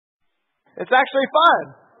It's actually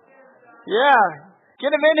fun. Yeah.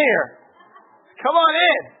 Get them in here. Come on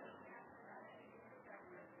in.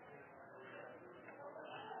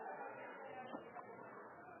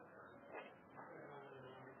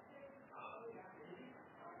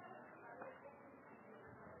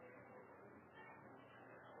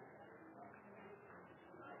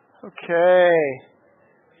 Okay.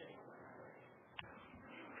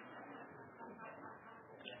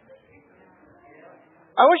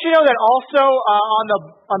 I want you to know that also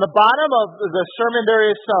on the bottom of the sermon there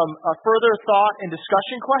is some further thought and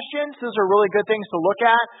discussion questions. Those are really good things to look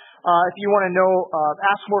at if you want to know,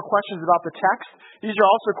 ask more questions about the text. These are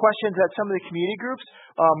also questions that some of the community groups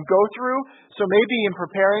go through. So maybe in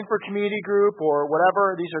preparing for community group or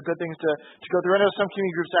whatever, these are good things to go through. I know some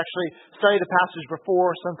community groups actually study the passage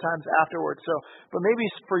before, sometimes afterwards. But maybe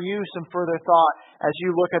for you, some further thought as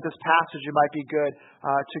you look at this passage, it might be good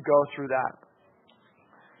to go through that.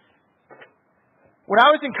 When I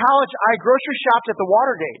was in college, I grocery shopped at the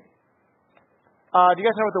Watergate. Do you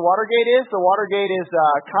guys know what the Watergate is? The Watergate is a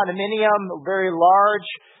condominium, very large.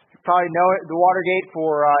 You probably know it, the Watergate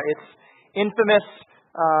for its infamous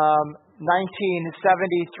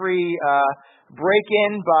 1973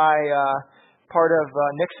 break-in by part of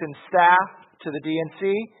Nixon's staff to the DNC,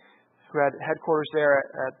 who had headquarters there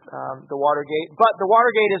at the Watergate. But the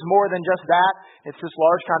Watergate is more than just that. It's this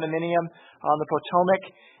large condominium on the Potomac.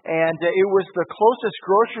 And it was the closest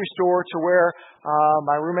grocery store to where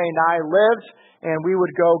my roommate and I lived. And we would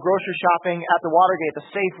go grocery shopping at the Watergate, the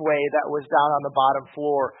Safeway that was down on the bottom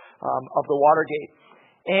floor of the Watergate.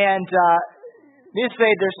 And needless to say,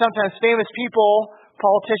 there's sometimes famous people,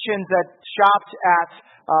 politicians that shopped at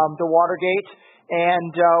the Watergate. And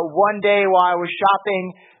one day while I was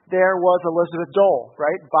shopping, there was Elizabeth Dole,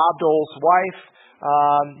 right? Bob Dole's wife.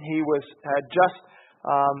 He had just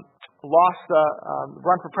lost the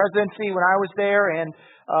run for presidency when I was there, and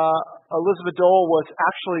Elizabeth Dole was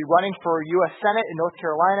actually running for U.S. Senate in North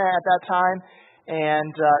Carolina at that time, and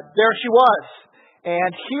there she was. And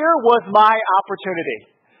here was my opportunity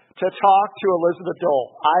to talk to Elizabeth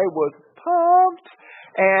Dole. I was pumped.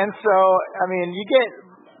 And so, I mean, you get,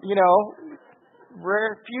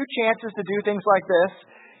 few chances to do things like this.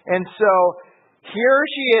 And so here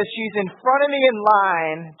she is. She's in front of me in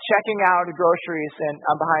line, checking out the groceries, and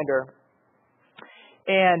I'm behind her.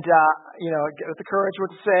 And, get with the courage what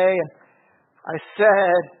to say. And I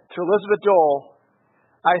said to Elizabeth Dole,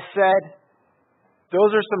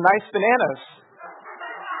 those are some nice bananas.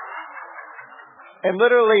 And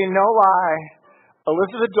literally, no lie,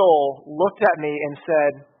 Elizabeth Dole looked at me and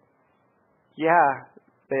said, yeah,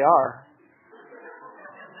 they are.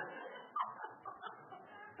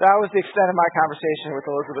 That was the extent of my conversation with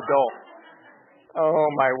Elizabeth Dole. Oh,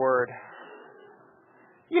 my word.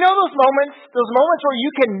 You know those moments where you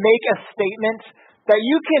can make a statement, that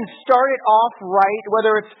you can start it off right,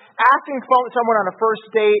 whether it's asking someone on a first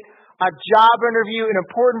date, a job interview, an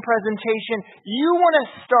important presentation. You want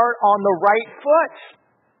to start on the right foot.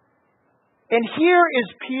 And here is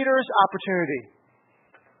Peter's opportunity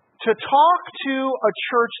to talk to a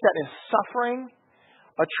church that is suffering,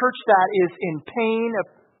 a church that is in pain,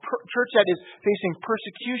 a church that is facing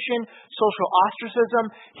persecution, social ostracism.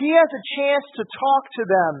 He has a chance to talk to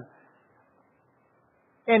them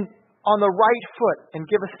and on the right foot and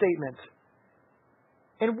give a statement.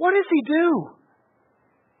 And what does he do?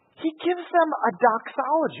 He gives them a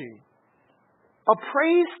doxology, a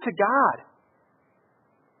praise to God.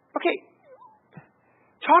 Okay,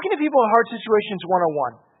 talking to people in hard situations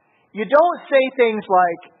 101. You don't say things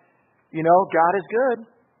like, God is good.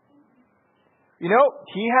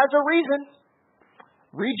 He has a reason.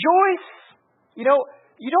 Rejoice. You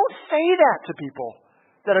don't say that to people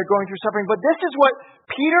that are going through suffering. But this is what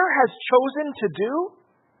Peter has chosen to do.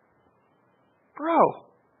 Bro,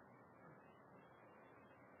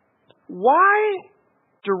 why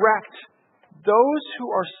direct those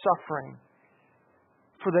who are suffering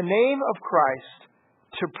for the name of Christ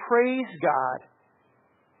to praise God?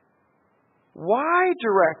 Why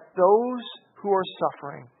direct those who are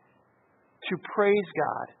suffering to praise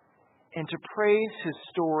God and to praise His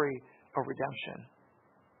story of redemption?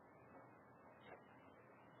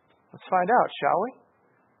 Let's find out, shall we?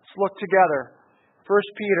 Let's look together. 1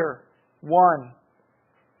 Peter 1,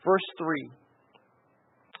 verse 3.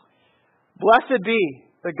 Blessed be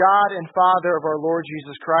the God and Father of our Lord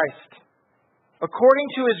Jesus Christ. According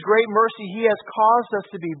to His great mercy, He has caused us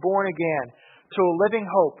to be born again to a living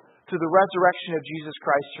hope through the resurrection of Jesus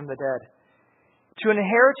Christ from the dead, to an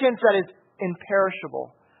inheritance that is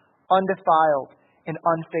imperishable, undefiled, and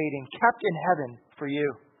unfading, kept in heaven for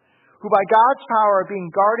you, who by God's power are being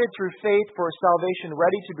guarded through faith for a salvation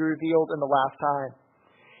ready to be revealed in the last time.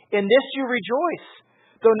 In this you rejoice,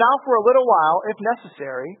 though now for a little while, if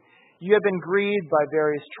necessary, you have been grieved by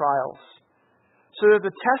various trials, so that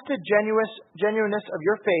the tested genuineness of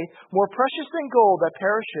your faith, more precious than gold that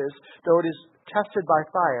perishes, though it is tested by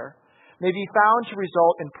fire, may be found to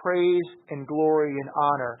result in praise and glory and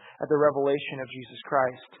honor at the revelation of Jesus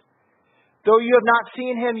Christ. Though you have not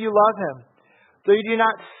seen him, you love him. Though you do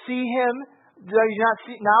not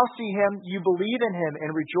now see him, you believe in him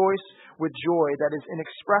and rejoice with joy that is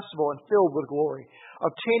inexpressible and filled with glory,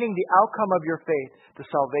 obtaining the outcome of your faith, the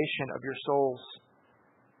salvation of your souls.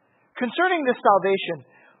 Concerning this salvation,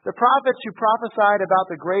 the prophets who prophesied about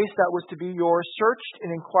the grace that was to be yours searched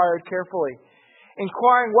and inquired carefully,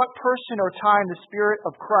 inquiring what person or time the Spirit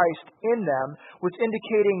of Christ in them was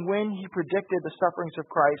indicating when he predicted the sufferings of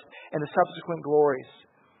Christ and the subsequent glories.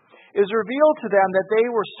 It was revealed to them that they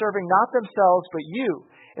were serving not themselves but you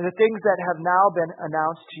in the things that have now been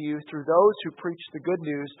announced to you through those who preach the good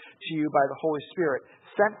news to you by the Holy Spirit,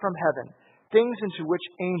 sent from heaven, things into which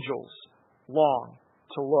angels long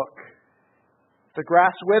to look. The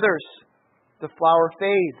grass withers, the flower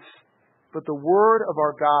fades, but the word of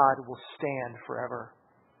our God will stand forever.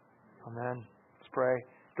 Amen. Let's pray.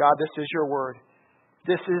 God, this is your word.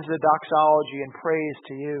 This is the doxology and praise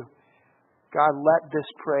to you. God, let this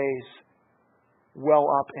praise well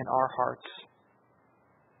up in our hearts,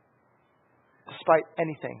 despite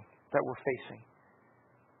anything that we're facing.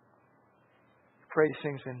 Pray these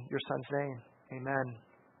things in your Son's name. Amen.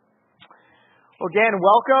 Well, again,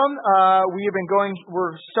 welcome.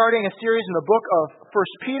 We're starting a series in the book of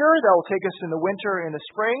 1 Peter that will take us in the winter and the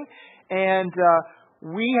spring. And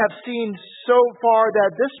we have seen so far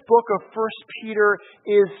that this book of 1 Peter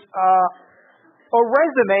is a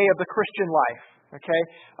resume of the Christian life. Okay?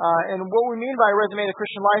 And what we mean by a resume of the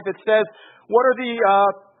Christian life, it says, what are the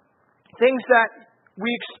things that we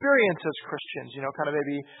experience as Christians? You know, kind of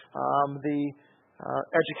maybe the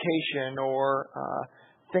education or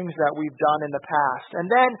things that we've done in the past. And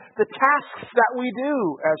then the tasks that we do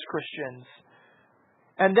as Christians.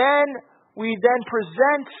 And then we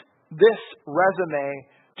present this resume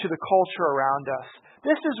to the culture around us.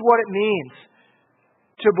 This is what it means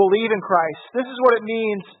to believe in Christ. This is what it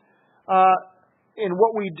means in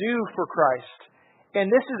what we do for Christ. And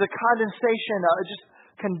this is a condensation, just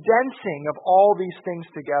condensing of all these things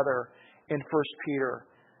together in 1 Peter.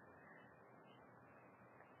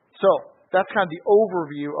 So, that's kind of the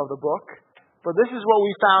overview of the book. But this is what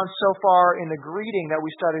we found so far in the greeting that we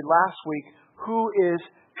studied last week. Who is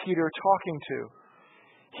Peter talking to?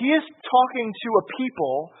 He is talking to a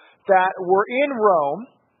people that were in Rome,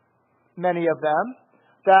 many of them,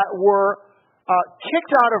 that were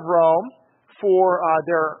kicked out of Rome for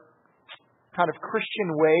their kind of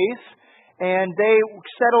Christian ways, and they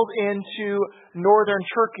settled into northern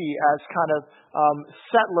Turkey as kind of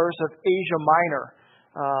settlers of Asia Minor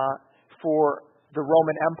for the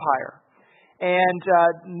Roman Empire. And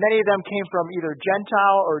many of them came from either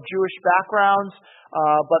Gentile or Jewish backgrounds,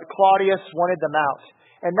 but Claudius wanted them out.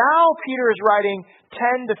 And now Peter is writing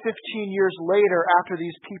 10 to 15 years later after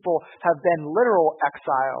these people have been literal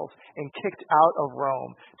exiles and kicked out of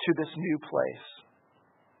Rome to this new place.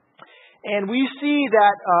 And we see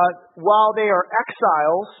that while they are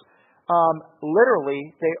exiles,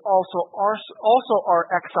 literally, they also are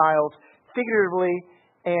exiles figuratively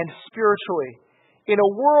and spiritually in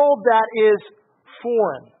a world that is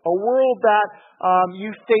foreign, a world that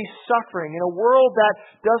you face suffering, in a world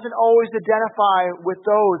that doesn't always identify with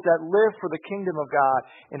those that live for the kingdom of God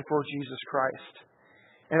and for Jesus Christ.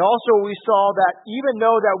 And also we saw that even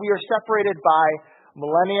though that we are separated by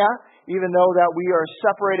millennia, even though that we are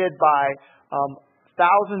separated by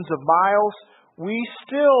thousands of miles, we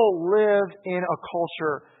still live in a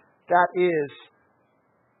culture that is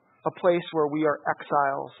a place where we are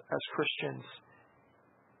exiles as Christians.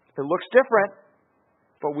 It looks different,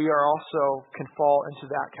 but we are also can fall into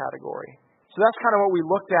that category. So that's kind of what we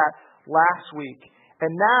looked at last week.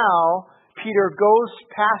 And now Peter goes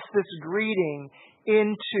past this greeting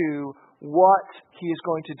into what he is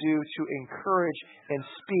going to do to encourage and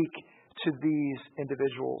speak to these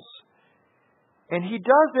individuals. And he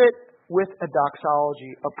does it with a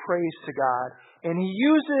doxology, a praise to God. And he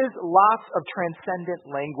uses lots of transcendent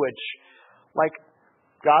language, like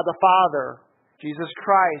God the Father, Jesus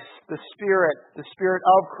Christ, the Spirit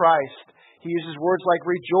of Christ. He uses words like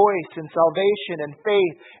rejoice and salvation and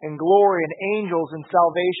faith and glory and angels and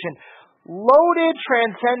salvation. Loaded,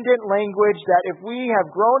 transcendent language that if we have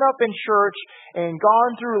grown up in church and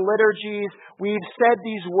gone through liturgies, we've said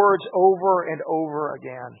these words over and over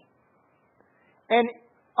again. And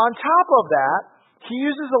On top of that, he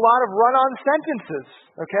uses a lot of run-on sentences,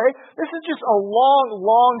 okay? This is just a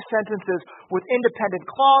long sentences with independent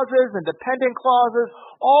clauses and dependent clauses,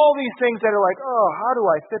 all these things that are like, oh, how do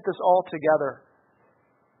I fit this all together?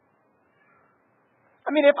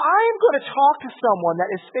 I mean, if I'm going to talk to someone that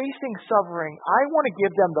is facing suffering, I want to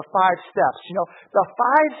give them the 5 steps, the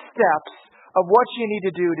 5 steps of what you need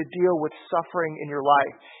to do to deal with suffering in your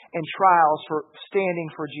life and trials for standing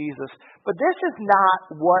for Jesus. But this is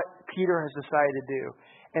not what Peter has decided to do.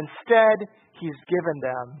 Instead, he's given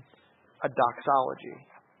them a doxology.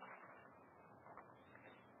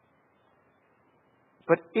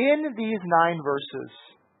 But in these 9 verses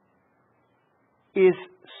is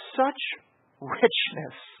such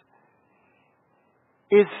richness,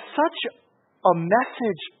 is such a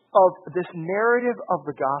message of this narrative of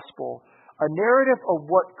the gospel, a narrative of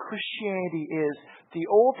what Christianity is, the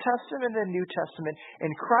Old Testament and the New Testament, and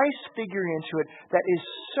Christ figuring into it, that is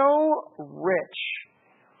so rich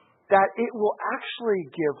that it will actually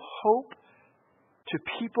give hope to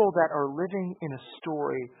people that are living in a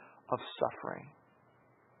story of suffering.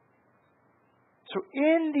 So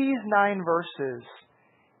in these 9 verses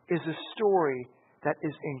is a story that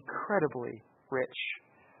is incredibly rich.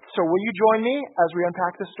 So will you join me as we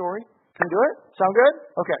unpack this story? Can we do it? Sound good?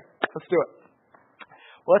 Okay, let's do it.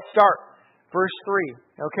 Let's start. Verse 3,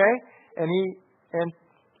 okay? And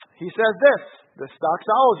he says this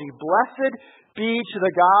doxology, "Blessed be to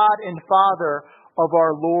the God and Father of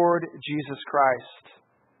our Lord Jesus Christ."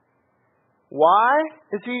 Why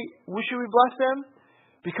should we bless him?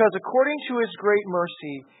 Because according to his great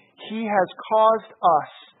mercy, he has caused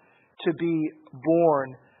us to be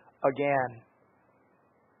born again.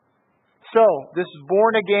 So, this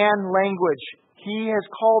born again language, he has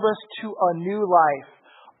called us to a new life,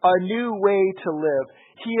 a new way to live.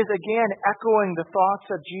 He is again echoing the thoughts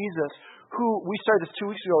of Jesus, who we started this 2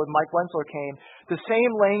 weeks ago when Mike Wensler came, the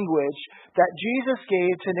same language that Jesus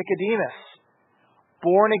gave to Nicodemus.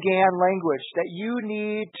 Born again language, that you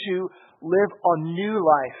need to live a new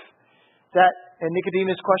life. And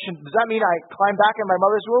Nicodemus' question, does that mean I climb back in my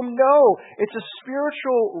mother's womb? No, it's a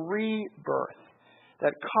spiritual rebirth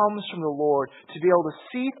that comes from the Lord to be able to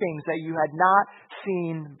see things that you had not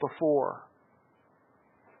seen before.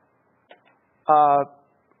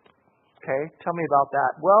 Okay, tell me about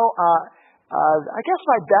that. Well, I guess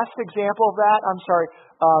my best example of that,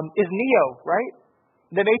 is Neo, right?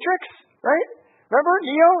 The Matrix, right? Remember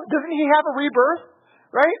Neo? Doesn't he have a rebirth,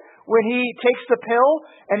 right? When he takes the pill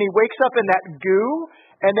and he wakes up in that goo,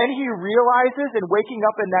 and then he realizes in waking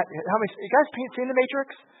up in that, you guys seen The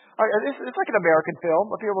Matrix? It's like an American film.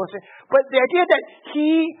 But the idea that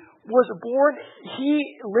he was born, he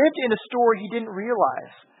lived in a story he didn't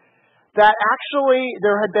realize. That actually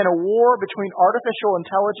there had been a war between artificial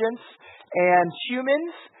intelligence and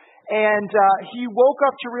humans, and he woke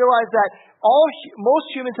up to realize that most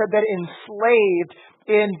humans had been enslaved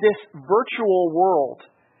in this virtual world.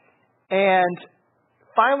 And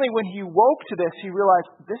finally, when he woke to this, he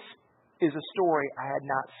realized this is a story I had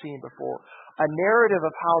not seen before. A narrative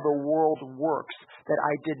of how the world works that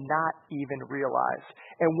I did not even realize.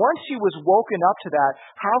 And once he was woken up to that,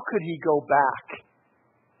 how could he go back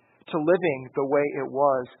to living the way it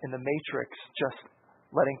was in the Matrix, just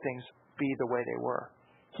letting things be the way they were?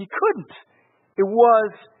 He couldn't. It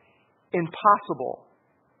was impossible.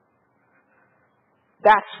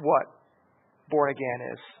 That's what born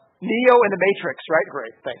again is. Neo in the Matrix, right?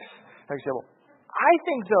 Great, thanks. Thanks, Sybil. I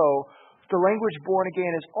think, though, the language born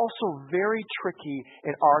again is also very tricky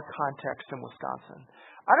in our context in Wisconsin.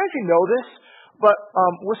 I don't know if you know this, but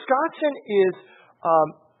Wisconsin is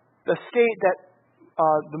the state that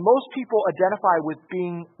the most people identify with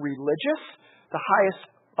being religious, the highest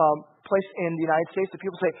place in the United States that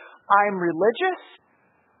people say, I'm religious,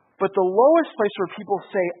 but the lowest place where people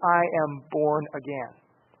say, I am born again.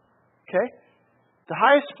 Okay? The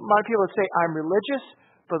highest amount of people that say, I'm religious,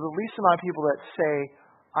 but the least amount of people that say,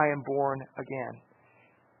 I am born again.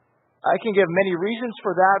 I can give many reasons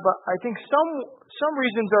for that, but I think some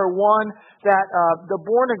reasons are, one, that the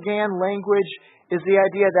born again language is the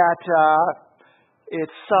idea that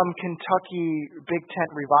it's some Kentucky big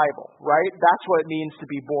tent revival, right? That's what it means to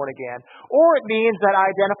be born again. Or it means that I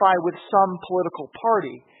identify with some political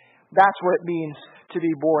party. That's what it means to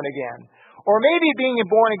be born again. Or maybe being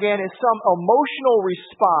born again is some emotional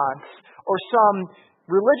response or some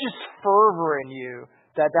religious fervor in you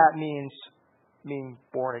that means being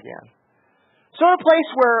born again. So in a place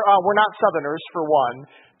where we're not Southerners, for one.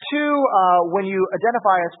 Two, when you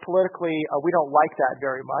identify as politically, we don't like that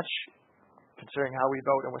very much, considering how we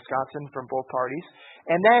vote in Wisconsin from both parties.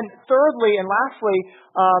 And then thirdly and lastly,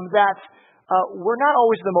 that we're not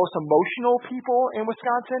always the most emotional people in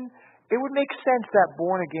Wisconsin. It would make sense that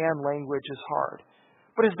born-again language is hard.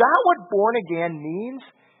 But is that what born-again means?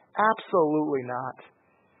 Absolutely not.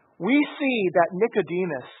 We see that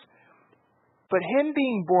Nicodemus, but him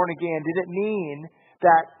being born again, did it mean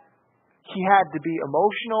that he had to be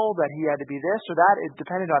emotional, that he had to be this or that? It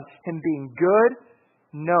depended on him being good?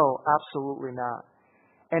 No, absolutely not.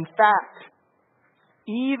 In fact,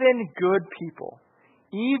 even good people,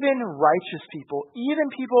 even righteous people, even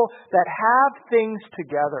people that have things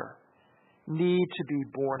together need to be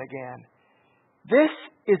born again. This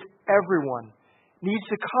is everyone needs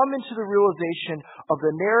to come into the realization of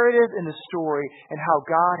the narrative and the story and how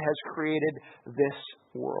God has created this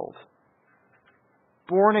world.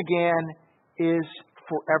 Born again is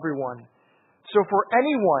for everyone. So for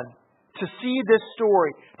anyone to see this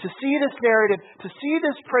story, to see this narrative, to see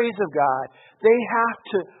this praise of God, they have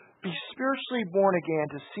to be spiritually born again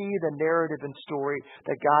to see the narrative and story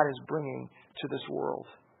that God is bringing to this world.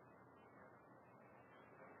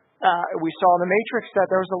 We saw in the Matrix that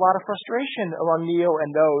there was a lot of frustration among Neo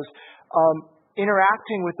and those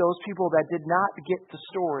interacting with those people that did not get the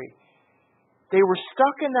story. They were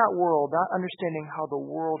stuck in that world, not understanding how the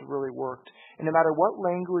world really worked. And no matter what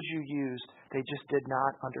language you used, they just did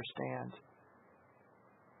not understand.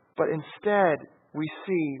 But instead, we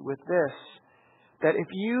see with this, that if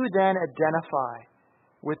you then identify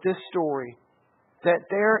with this story, that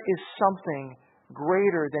there is something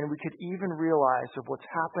greater than we could even realize of what's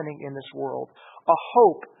happening in this world. A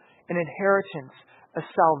hope, an inheritance, a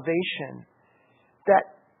salvation that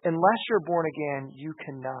unless you're born again, you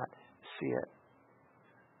cannot see it.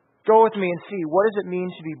 Go with me and see, what does it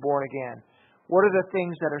mean to be born again? What are the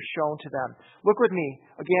things that are shown to them? Look with me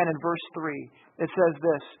again in verse 3. It says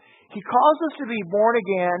this, He calls us to be born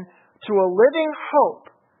again to a living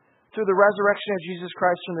hope through the resurrection of Jesus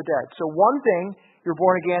Christ from the dead. So one thing, you're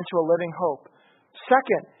born again to a living hope.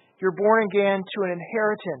 Second, you're born again to an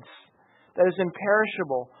inheritance that is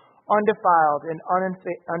imperishable, undefiled, and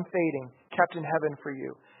unfading, kept in heaven for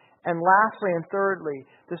you. And lastly and thirdly,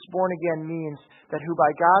 this born again means that who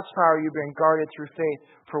by God's power you've been guarded through faith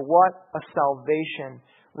for what? A salvation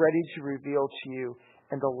ready to reveal to you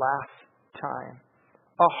in the last time.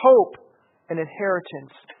 A hope, an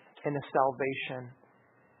inheritance, and a salvation.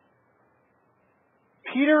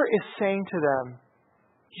 Peter is saying to them,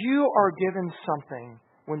 you are given something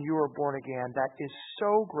when you are born again that is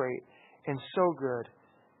so great and so good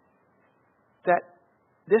that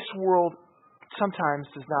this world sometimes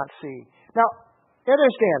does not see. Now,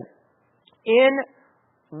 understand, in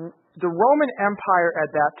the Roman Empire at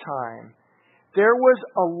that time, there was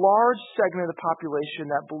a large segment of the population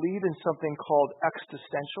that believed in something called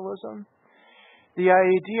existentialism. The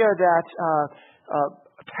idea that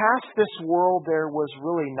past this world there was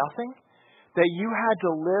really nothing, that you had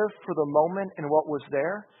to live for the moment and what was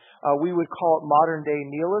there. We would call it modern day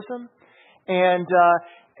nihilism. And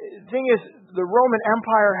the thing is, the Roman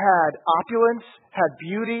Empire had opulence, had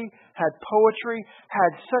beauty, had poetry,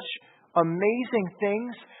 had such amazing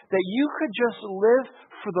things that you could just live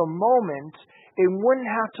for the moment and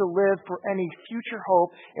wouldn't have to live for any future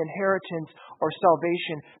hope, inheritance, or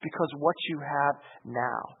salvation because what you have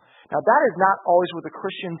now. Now, that is not always what the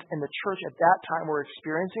Christians in the church at that time were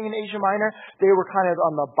experiencing in Asia Minor. They were kind of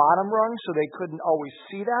on the bottom rung, so they couldn't always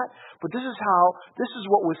see that. But this is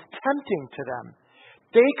what was tempting to them.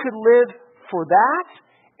 They could live for that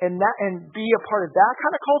and be a part of that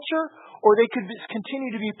kind of culture, or they could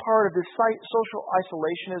continue to be part of this social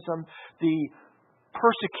isolationism, the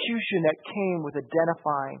persecution that came with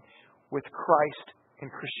identifying with Christ and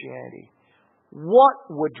Christianity. What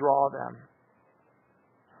would draw them?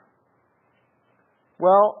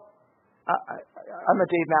 Well, I'm a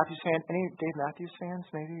Dave Matthews fan. Any Dave Matthews fans,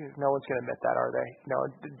 maybe? No one's going to admit that, are they? No.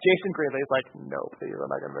 Jason Gridley is like, no, please, I'm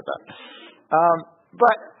not going to admit that.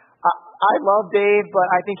 But I love Dave, but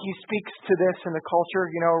I think he speaks to this in the culture,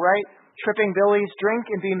 right? Tripping Billies, drink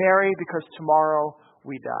and be merry because tomorrow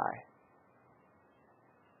we die.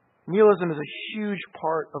 Nihilism is a huge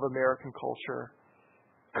part of American culture.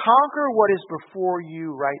 Conquer what is before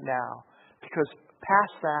you right now, because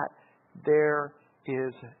past that, there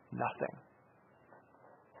is nothing.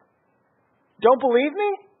 Don't believe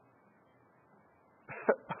me?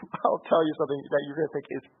 I'll tell you something that you're going to think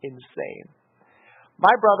is insane.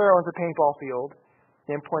 My brother owns a paintball field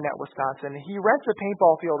in Poinet, Wisconsin. He rents a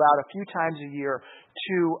paintball field out a few times a year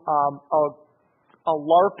to a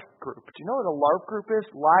LARP group. Do you know what a LARP group is?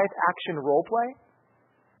 Live action role play.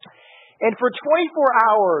 And for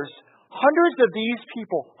 24 hours, hundreds of these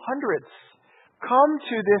people, come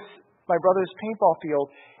to this my brother's paintball field,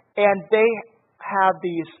 and they have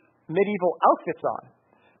these medieval outfits on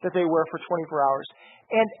that they wear for 24 hours.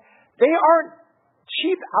 And they aren't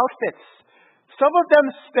cheap outfits. Some of them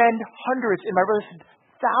spend hundreds, and my brother said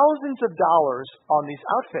thousands of dollars on these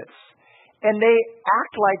outfits. And they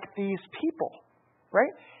act like these people, right?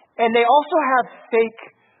 And they also have fake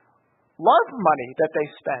love money that they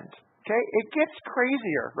spend. Okay? It gets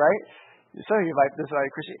crazier, right? Some of you might, this might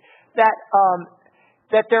appreciate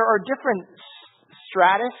that there are different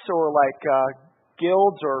stratus or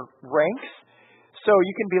guilds or ranks. So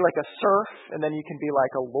you can be like a serf, and then you can be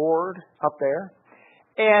like a lord up there.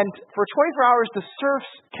 And for 24 hours, the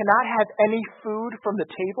serfs cannot have any food from the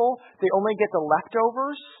table. They only get the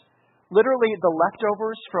leftovers, literally the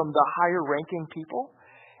leftovers from the higher-ranking people,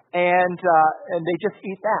 and they just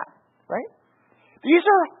eat that, right? These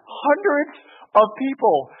are hundreds of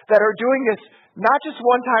people that are doing this not just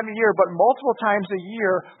one time a year, but multiple times a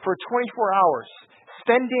year for 24 hours,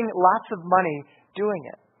 spending lots of money doing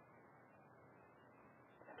it.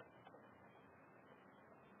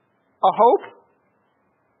 A hope,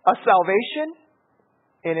 a salvation,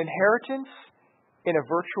 an inheritance in a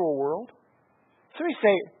virtual world. Somebody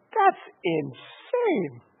say, that's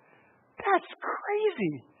insane. That's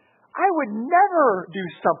crazy. I would never do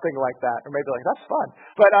something like that. Or maybe that's fun.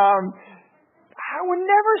 But I would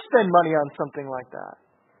never spend money on something like that.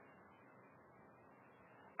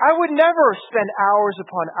 I would never spend hours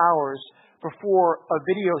upon hours before a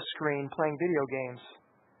video screen playing video games.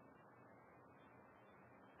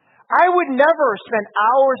 I would never spend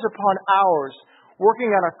hours upon hours working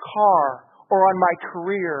on a car or on my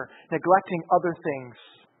career, neglecting other things.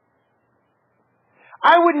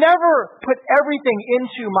 I would never put everything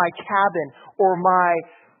into my cabin or my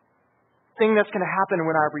thing that's going to happen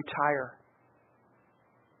when I retire.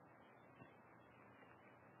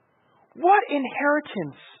 What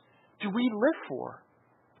inheritance do we live for?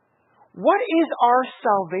 What is our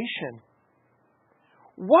salvation?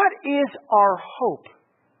 What is our hope?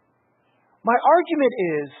 My argument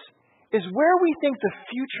is where we think the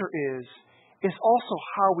future is also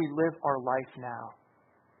how we live our life now.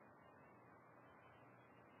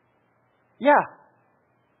 Yeah,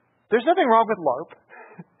 there's nothing wrong with LARP.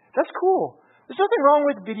 That's cool. There's nothing wrong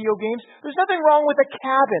with video games. There's nothing wrong with a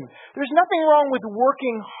cabin. There's nothing wrong with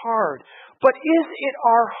working hard. But is it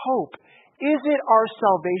our hope? Is it our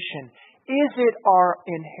salvation? Is it our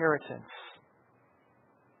inheritance?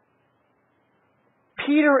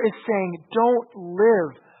 Peter is saying, don't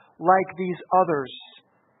live like these others,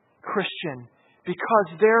 Christian,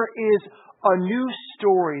 because there is a new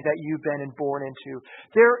story that you've been born into.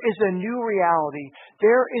 There is a new reality.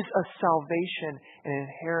 There is a salvation, an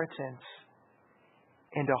inheritance,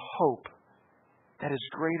 and a hope that is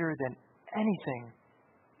greater than anything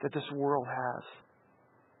that this world has.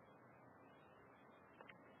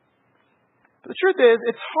 But the truth is,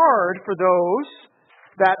 it's hard for those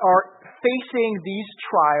that are facing these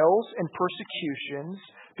trials and persecutions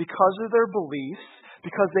because of their beliefs,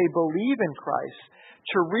 because they believe in Christ,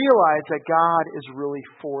 to realize that God is really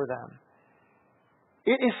for them.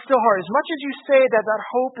 It is still hard. As much as you say that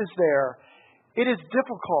hope is there, it is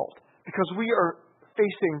difficult because we are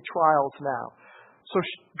facing trials now. So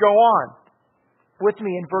go on with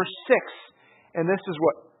me in verse 6, and this is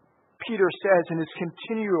what Peter says in his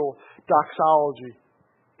continual doxology.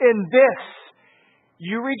 In this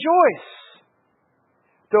you rejoice,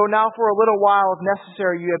 though now for a little while, if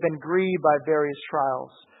necessary, you have been grieved by various trials,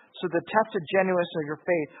 so the tested genuineness of your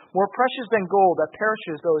faith, more precious than gold that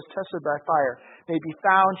perishes though is tested by fire, may be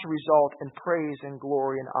found to result in praise and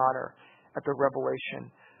glory and honor at the revelation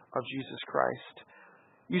of Jesus Christ.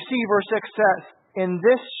 You see, verse 6 says, in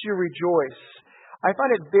this you rejoice. I find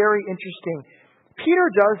it very interesting. Peter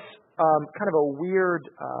does kind of a weird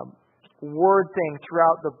word thing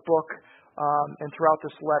throughout the book and throughout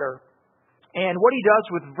this letter. And what he does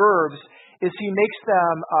with verbs is he makes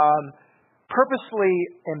them purposely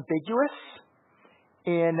ambiguous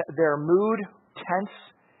in their mood, tense.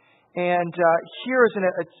 And here is a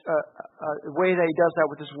way that he does that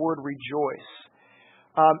with this word rejoice.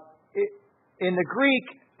 In the Greek,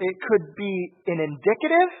 it could be an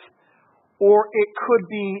indicative or it could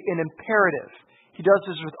be an imperative. He does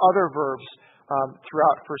this with other verbs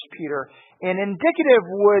throughout 1 Peter. An indicative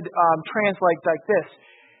would translate like this.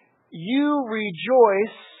 You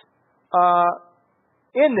rejoice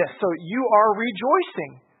in this. So you are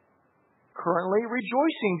rejoicing. Currently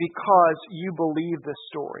rejoicing because you believe this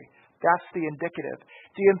story. That's the indicative.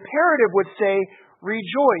 The imperative would say,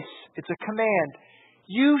 rejoice. It's a command.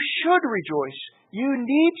 You should rejoice. You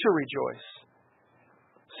need to rejoice.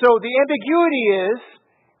 So the ambiguity is,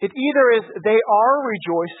 it either is they are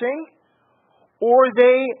rejoicing or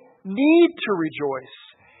they need to rejoice.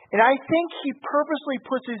 And I think he purposely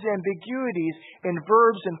puts these ambiguities in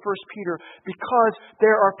verbs in 1 Peter because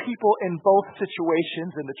there are people in both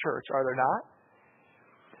situations in the church, are there not?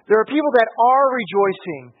 There are people that are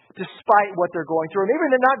rejoicing despite what they're going through. And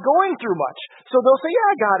maybe they're not going through much. So they'll say,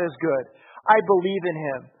 yeah, God is good. I believe in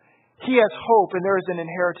him. He has hope and there is an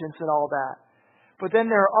inheritance and all that. But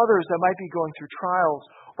then there are others that might be going through trials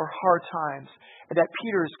or hard times, and that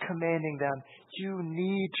Peter is commanding them, you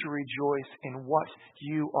need to rejoice in what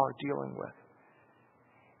you are dealing with.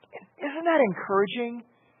 And isn't that encouraging?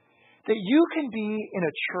 That you can be in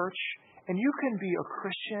a church, and you can be a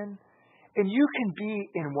Christian, and you can be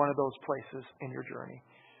in one of those places in your journey,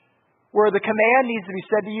 where the command needs to be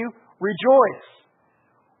said to you, rejoice.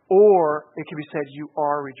 Or it can be said, you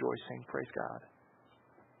are rejoicing. Praise God.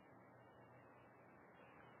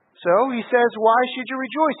 So he says, why should you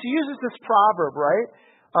rejoice? He uses this proverb, right,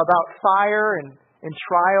 about fire and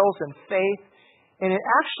trials and faith. And it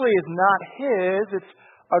actually is not his. It's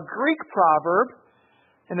a Greek proverb.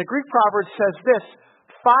 And the Greek proverb says this,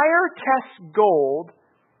 fire tests gold,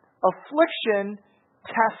 affliction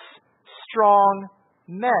tests strong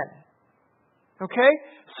men. Okay?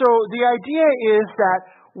 So the idea is that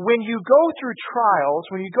when you go through trials,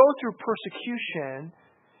 when you go through persecution,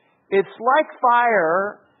 it's like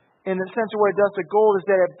fire in the sense of what it does to gold is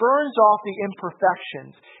that it burns off the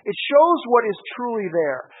imperfections. It shows what is truly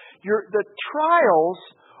there. The trials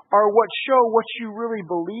are what show what you really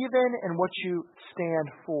believe in and what you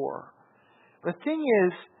stand for. The thing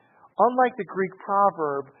is, unlike the Greek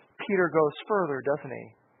proverb, Peter goes further, doesn't he?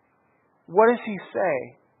 What does he say?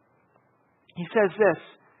 He says this,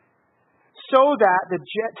 so that the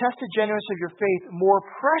tested genuineness of your faith, more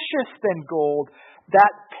precious than gold,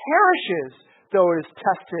 that perishes though it is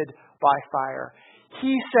tested by fire.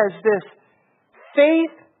 He says this,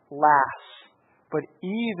 faith lasts, but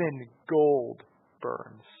even gold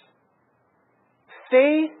burns.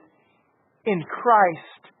 Faith in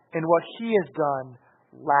Christ and what he has done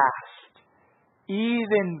lasts.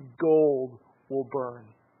 Even gold will burn.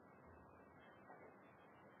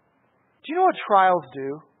 Do you know what trials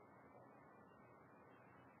do?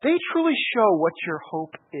 They truly show what your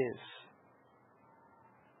hope is.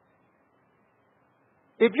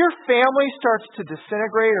 If your family starts to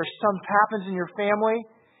disintegrate or something happens in your family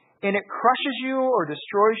and it crushes you or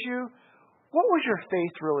destroys you, what was your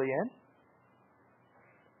faith really in?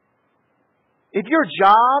 If your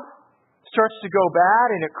job starts to go bad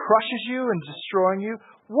and it crushes you and destroying you,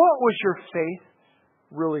 what was your faith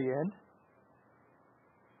really in?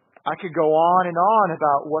 I could go on and on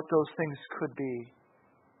about what those things could be.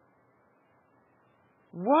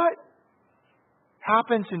 What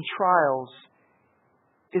happens in trials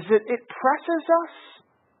is that it presses us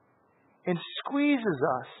and squeezes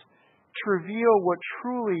us to reveal what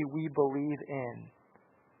truly we believe in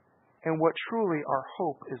and what truly our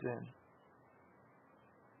hope is in.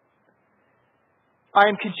 I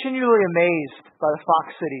am continually amazed by the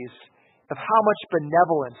Fox Cities of how much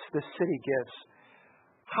benevolence this city gives.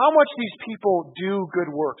 How much these people do good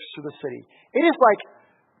works to the city. It is like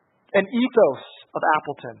an ethos of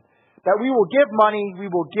Appleton, that we will give money, we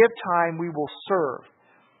will give time, we will serve.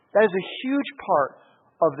 That is a huge part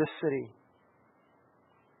of this city.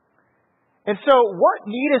 And so what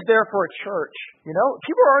need is there for a church? You know,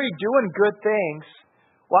 people are already doing good things.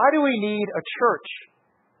 Why do we need a church?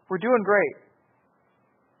 We're doing great.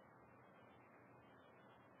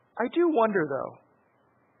 I do wonder, though,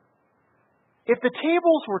 if the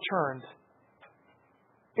tables were turned,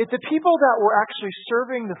 if the people that were actually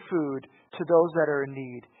serving the food to those that are in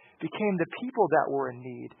need became the people that were in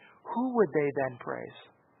need, who would they then praise?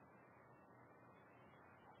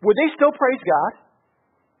 Would they still praise God?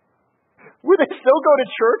 Would they still go to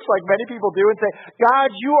church like many people do and say, God,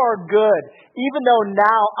 you are good, even though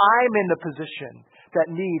now I'm in the position that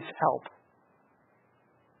needs help?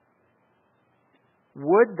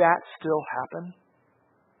 Would that still happen?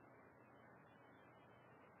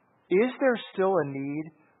 Is there still a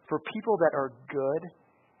need for people that are good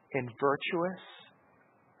and virtuous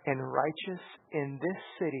and righteous in this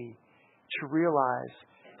city to realize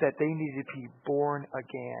that they need to be born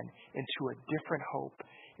again into a different hope,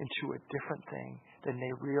 into a different thing than they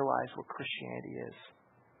realize what Christianity is?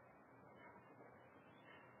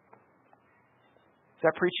 Is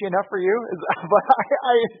that preachy enough for you? But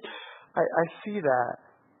I see that.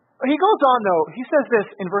 He goes on, though. He says this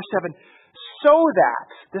in verse 7, so that,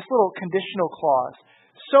 this little conditional clause,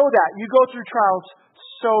 so that, you go through trials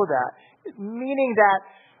so that, meaning that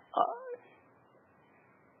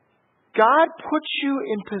God puts you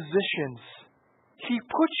in positions. He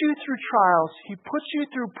puts you through trials. He puts you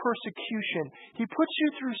through persecution. He puts you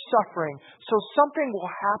through suffering. So something will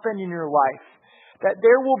happen in your life. That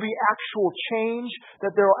there will be actual change.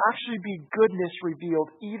 That there will actually be goodness revealed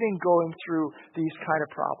even going through these kind of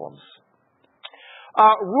problems.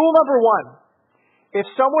 Rule number 1. If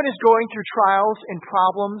someone is going through trials and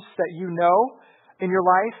problems that you know in your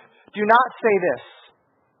life, do not say this.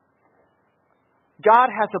 God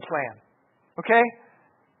has a plan. Okay?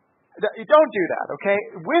 Don't do that, okay?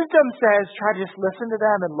 Wisdom says try to just listen to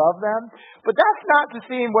them and love them. But that's not the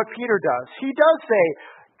theme what Peter does. He does say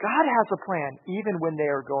God has a plan even when they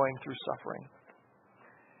are going through suffering.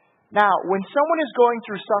 Now, when someone is going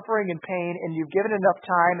through suffering and pain and you've given enough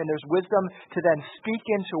time and there's wisdom to then speak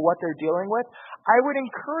into what they're dealing with, I would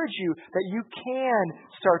encourage you that you can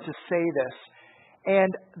start to say this.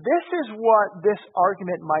 And this is what this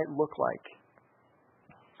argument might look like.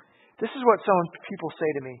 This is what some people say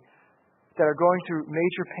to me that are going through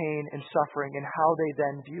major pain and suffering and how they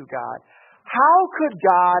then view God. How could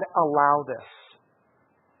God allow this?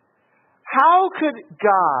 How could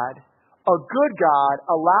God, a good God,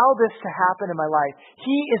 allow this to happen in my life?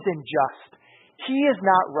 He is unjust. He is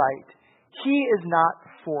not right. He is not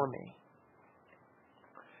for me.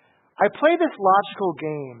 I play this logical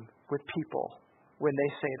game with people when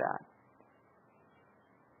they say that.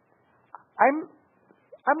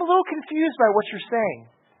 I'm a little confused by what you're saying.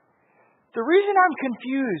 The reason I'm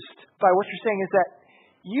confused by what you're saying is that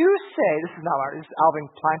you say, this is Alvin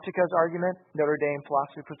Plantinga's argument, Notre Dame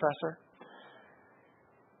philosophy professor.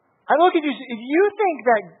 I look at you, if you think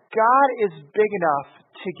that God is big enough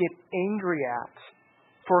to get angry at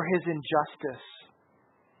for his injustice,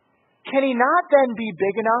 can he not then be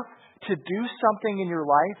big enough to do something in your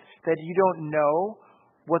life that you don't know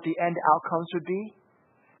what the end outcomes would be?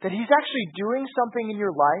 That he's actually doing something in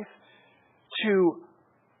your life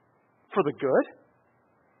for the good,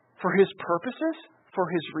 for his purposes, for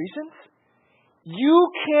his reasons? You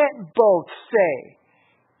can't both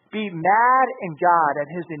be mad at God at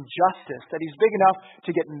his injustice, that he's big enough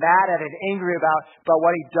to get mad at and angry about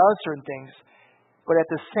what he does certain things, but at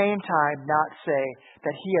the same time not say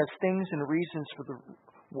that he has things and reasons for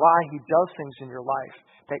why he does things in your life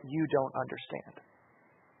that you don't understand.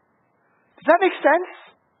 Does that make sense?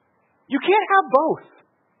 You can't have both.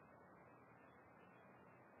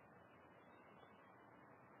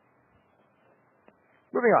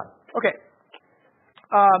 Moving on. Okay.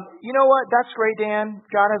 You know what? That's great, Dan.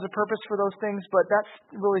 God has a purpose for those things, but that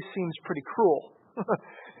really seems pretty cruel.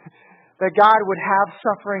 That God would have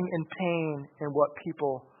suffering and pain in what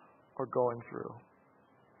people are going through.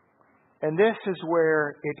 And this is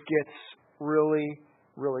where it gets really,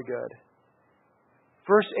 really good.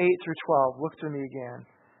 Verse 8 through 12. Look to me again.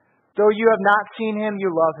 Though you have not seen him,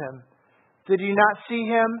 you love him. Did you not see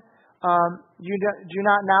him? You do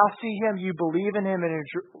not now see him. You believe in him and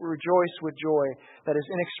rejoice with joy that is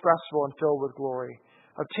inexpressible and filled with glory,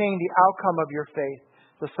 obtaining the outcome of your faith,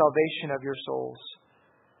 the salvation of your souls.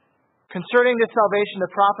 Concerning this salvation,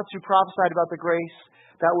 the prophets who prophesied about the grace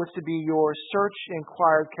that was to be yours searched and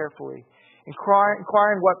inquired carefully,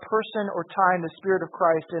 inquiring what person or time the Spirit of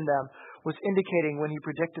Christ in them was indicating when he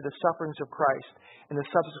predicted the sufferings of Christ and the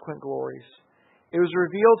subsequent glories. It was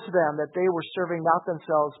revealed to them that they were serving not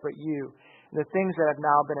themselves but you, and the things that have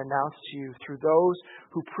now been announced to you through those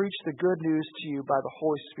who preach the good news to you by the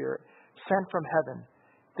Holy Spirit, sent from heaven,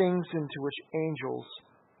 things into which angels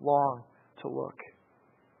long to look.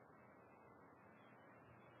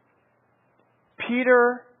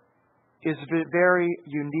 Peter is a very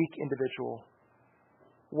unique individual.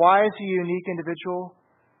 Why is he a unique individual?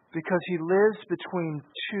 Because he lives between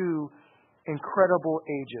two incredible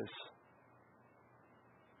ages.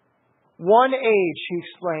 One age, he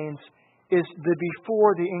explains, is the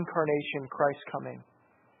before the incarnation, Christ coming.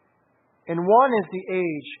 And one is the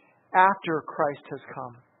age after Christ has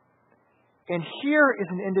come. And here is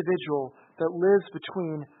an individual that lives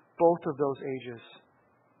between both of those ages.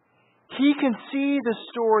 He can see the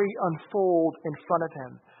story unfold in front of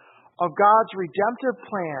him of God's redemptive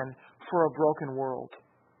plan for a broken world.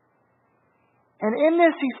 And in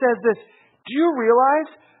this, he says this, do you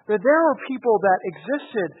realize that there were people that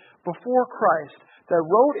existed before Christ that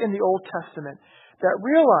wrote in the Old Testament that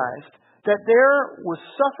realized that there was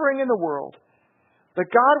suffering in the world,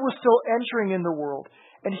 that God was still entering in the world,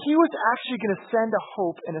 and he was actually going to send a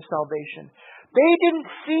hope and a salvation. They didn't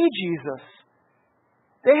see Jesus.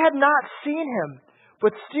 They had not seen him,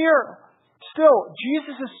 but still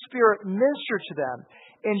Jesus' Spirit ministered to them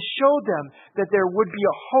and showed them that there would be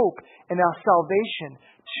a hope and a salvation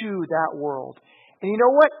to that world. And you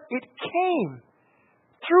know what? It came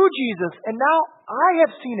through Jesus, and now I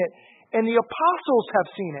have seen it and the apostles have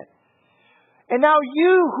seen it. And now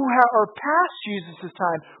you who are past Jesus'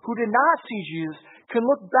 time, who did not see Jesus, can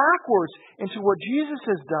look backwards into what Jesus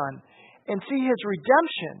has done and see His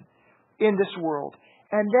redemption in this world,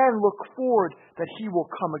 and then look forward that He will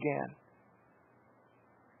come again.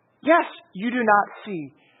 Yes, you do not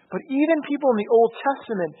see, but even people in the Old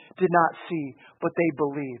Testament did not see, but they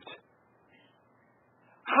believed.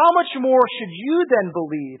 How much more should you then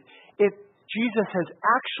believe if Jesus has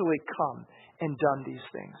actually come and done these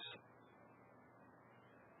things?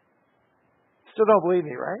 Still don't believe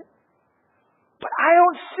me, right? But I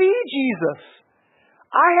don't see Jesus.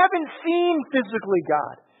 I haven't seen physically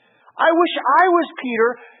God. I wish I was Peter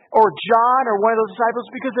or John or one of those disciples,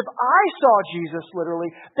 because if I saw Jesus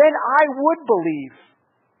literally, then I would believe.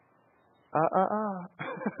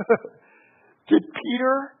 Did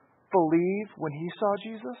Peter believe when he saw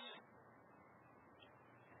Jesus?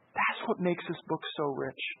 That's what makes this book so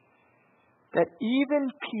rich. That even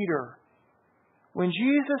Peter, when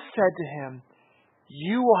Jesus said to him,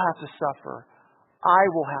 "You will have to suffer, I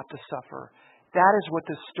will have to suffer," that is what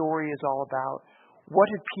this story is all about. What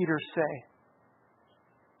did Peter say?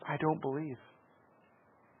 I don't believe.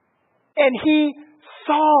 And he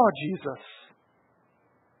saw Jesus.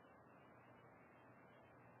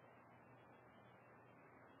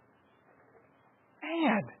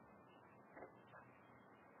 Man,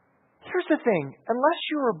 here's the thing. Unless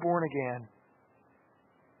you were born again,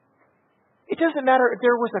 it doesn't matter if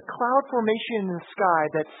there was a cloud formation in the sky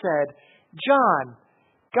that said, "John,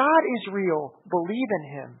 God is real, believe in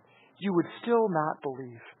Him," you would still not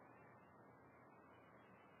believe.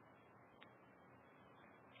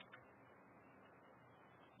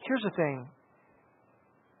 Here's the thing.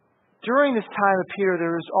 During this time of Peter,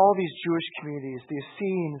 there was all these Jewish communities, the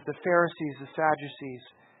Essenes, the Pharisees, the Sadducees,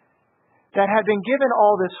 that had been given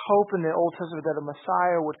all this hope in the Old Testament that a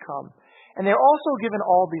Messiah would come. And they're also given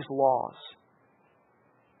all these laws.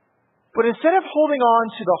 But instead of holding on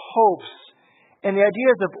to the hopes and the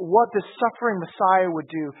ideas of what this suffering Messiah would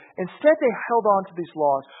do, instead they held on to these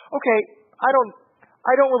laws. Okay, I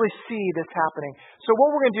don't really see this happening. So what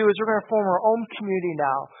we're going to do is we're going to form our own community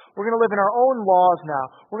now. We're going to live in our own laws now.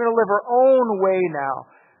 We're going to live our own way now.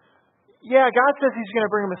 Yeah, God says He's going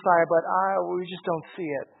to bring a Messiah, but we just don't see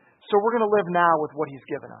it. So we're going to live now with what He's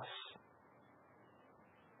given us.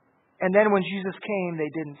 And then when Jesus came, they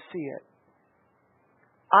didn't see it.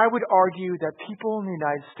 I would argue that people in the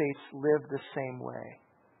United States live the same way.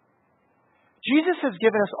 Jesus has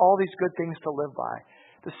given us all these good things to live by.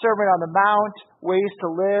 The Sermon on the Mount, ways to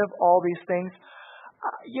live, all these things.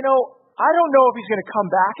 I don't know if He's going to come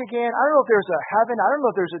back again. I don't know if there's a heaven. I don't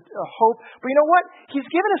know if there's a hope. But you know what? He's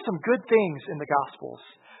given us some good things in the Gospels.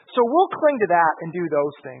 So we'll cling to that and do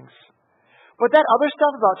those things. But that other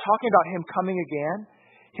stuff about talking about Him coming again,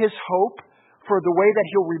 His hope for the way that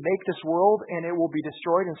He'll remake this world and it will be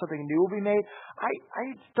destroyed and something new will be made, I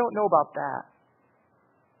don't know about that.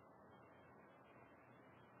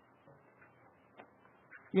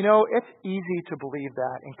 You know, it's easy to believe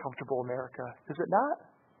that in comfortable America, is it not?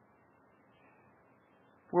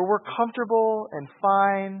 Where we're comfortable and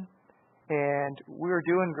fine and we're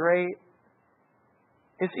doing great.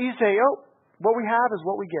 It's easy to say, what we have is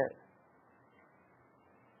what we get.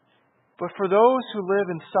 But for those who live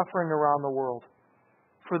in suffering around the world,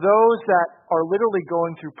 for those that are literally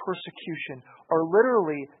going through persecution, or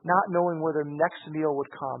literally not knowing where their next meal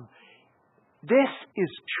would come, this is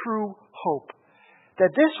true hope.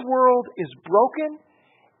 That this world is broken,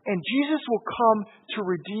 and Jesus will come to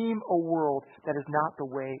redeem a world that is not the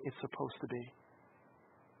way it's supposed to be.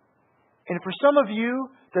 And for some of you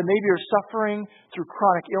that maybe are suffering through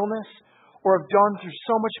chronic illness, or have gone through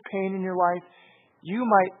so much pain in your life, you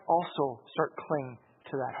might also start clinging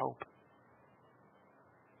to that hope.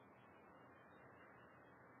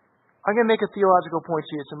 I'm going to make a theological point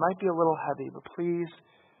to you. So it might be a little heavy, but please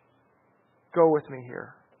go with me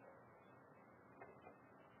here.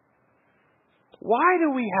 Why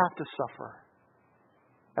do we have to suffer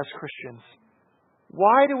as Christians?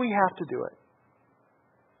 Why do we have to do it?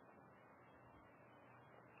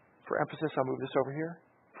 For emphasis, I'll move this over here.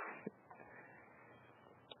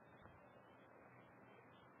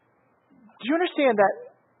 Do you understand that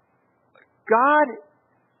God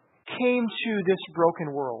came to this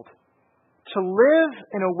broken world to live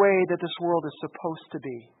in a way that this world is supposed to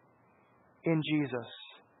be in Jesus?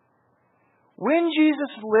 When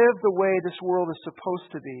Jesus lived the way this world is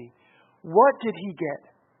supposed to be, what did He get?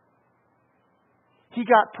 He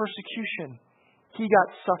got persecution. He got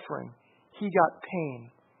suffering. He got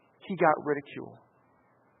pain. He got ridicule.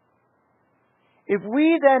 If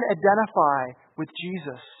we then identify with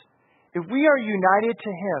Jesus, if we are united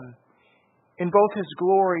to Him, in both His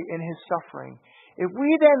glory and His suffering, if we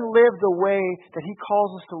then live the way that He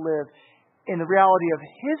calls us to live in the reality of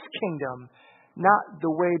His kingdom, not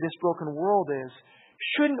the way this broken world is,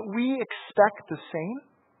 shouldn't we expect the same?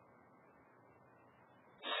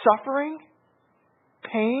 Suffering,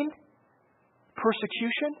 pain,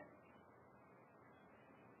 persecution?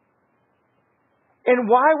 And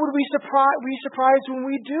why would we be surprised when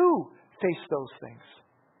we do face those things?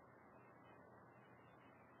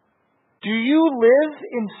 Do you live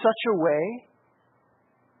in such a way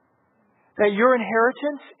that your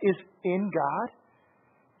inheritance is in God?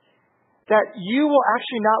 That you will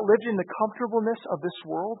actually not live in the comfortableness of this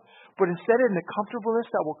world, but instead in the comfortableness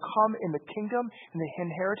that will come in the kingdom and the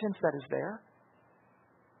inheritance that is there?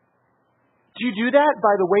 Do you do that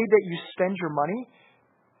by the way that you spend your money?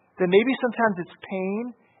 That maybe sometimes it's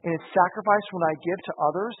pain and it's sacrifice when I give to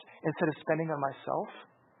others instead of spending on myself?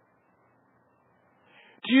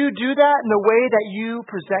 Do you do that in the way that you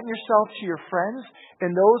present yourself to your friends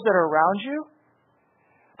and those that are around you?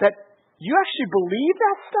 That you actually believe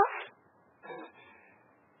that stuff?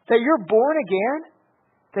 That you're born again?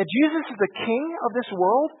 That Jesus is the king of this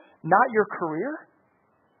world, not your career?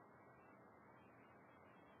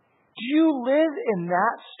 Do you live in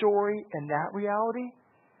that story and that reality?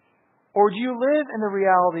 Or do you live in the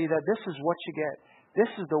reality that this is what you get?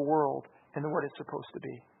 This is the world and what it's supposed to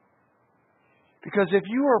be. Because if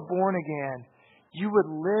you are born again, you would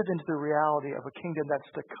live into the reality of a kingdom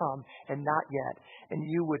that's to come and not yet. And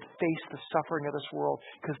you would face the suffering of this world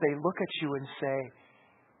because they look at you and say,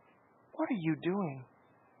 "What are you doing?"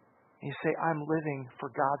 And you say, "I'm living for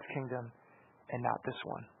God's kingdom and not this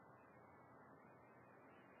one."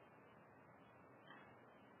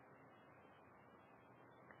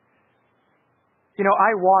 You know,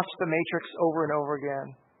 I watched The Matrix over and over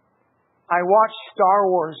again. I watched Star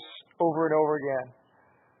Wars over and over again.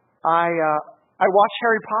 I watched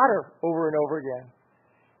Harry Potter over and over again.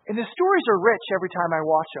 And the stories are rich every time I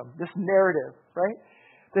watch them. This narrative, right?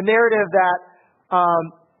 The narrative that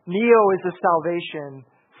Neo is the salvation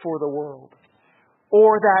for the world.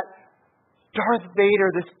 Or that Darth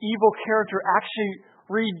Vader, this evil character, actually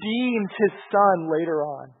redeems his son later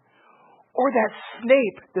on. Or that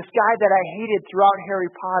Snape, this guy that I hated throughout Harry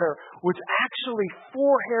Potter, was actually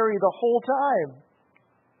for Harry the whole time.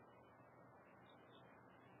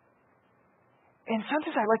 And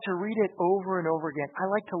sometimes I like to read it over and over again. I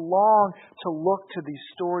like to long to look to these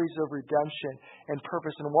stories of redemption and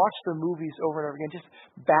purpose and watch the movies over and over again, just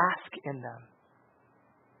bask in them.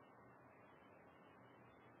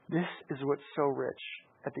 This is what's so rich.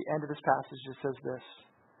 At the end of this passage, it says this.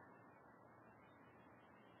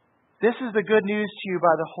 This is the good news to you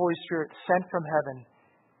by the Holy Spirit sent from heaven,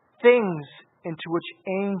 things into which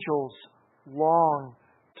angels long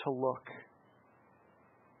to look.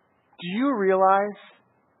 Do you realize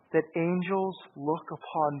that angels look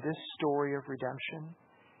upon this story of redemption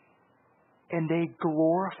and they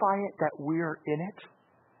glorify it that we're in it?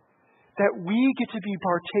 That we get to be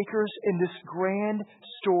partakers in this grand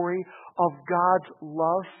story of God's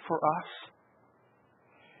love for us?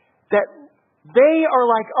 That they are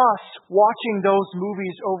like us watching those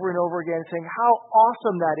movies over and over again, saying how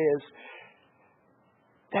awesome that is.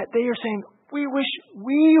 That they are saying, we wish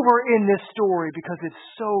we were in this story because it's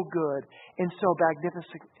so good and so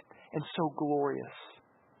magnificent and so glorious.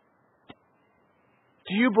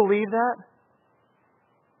 Do you believe that?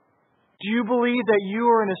 Do you believe that you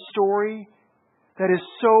are in a story that is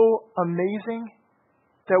so amazing?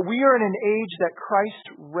 That we are in an age that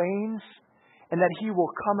Christ reigns and that He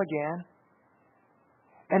will come again?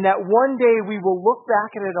 And that one day we will look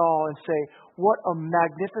back at it all and say, what a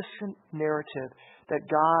magnificent narrative that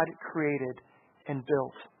God created and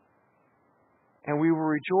built. And we will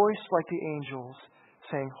rejoice like the angels,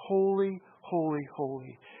 saying, Holy, holy,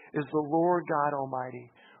 holy is the Lord God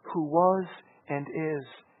Almighty, who was and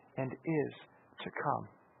is to come.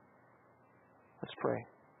 Let's pray.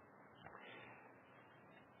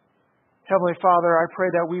 Heavenly Father, I pray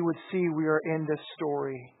that we would see we are in this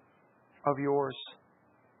story of yours.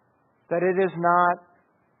 That it is not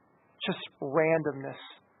just randomness.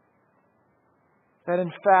 That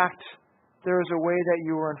in fact, there is a way that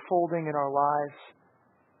you are unfolding in our lives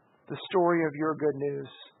the story of your good news,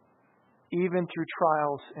 even through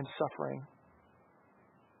trials and suffering.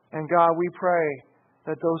 And God, we pray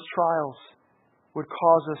that those trials would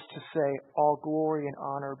cause us to say, all glory and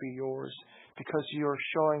honor be yours, because you are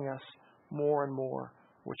showing us more and more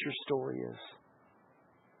what your story is.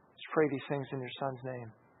 Let's pray these things in your Son's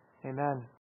name. Amen.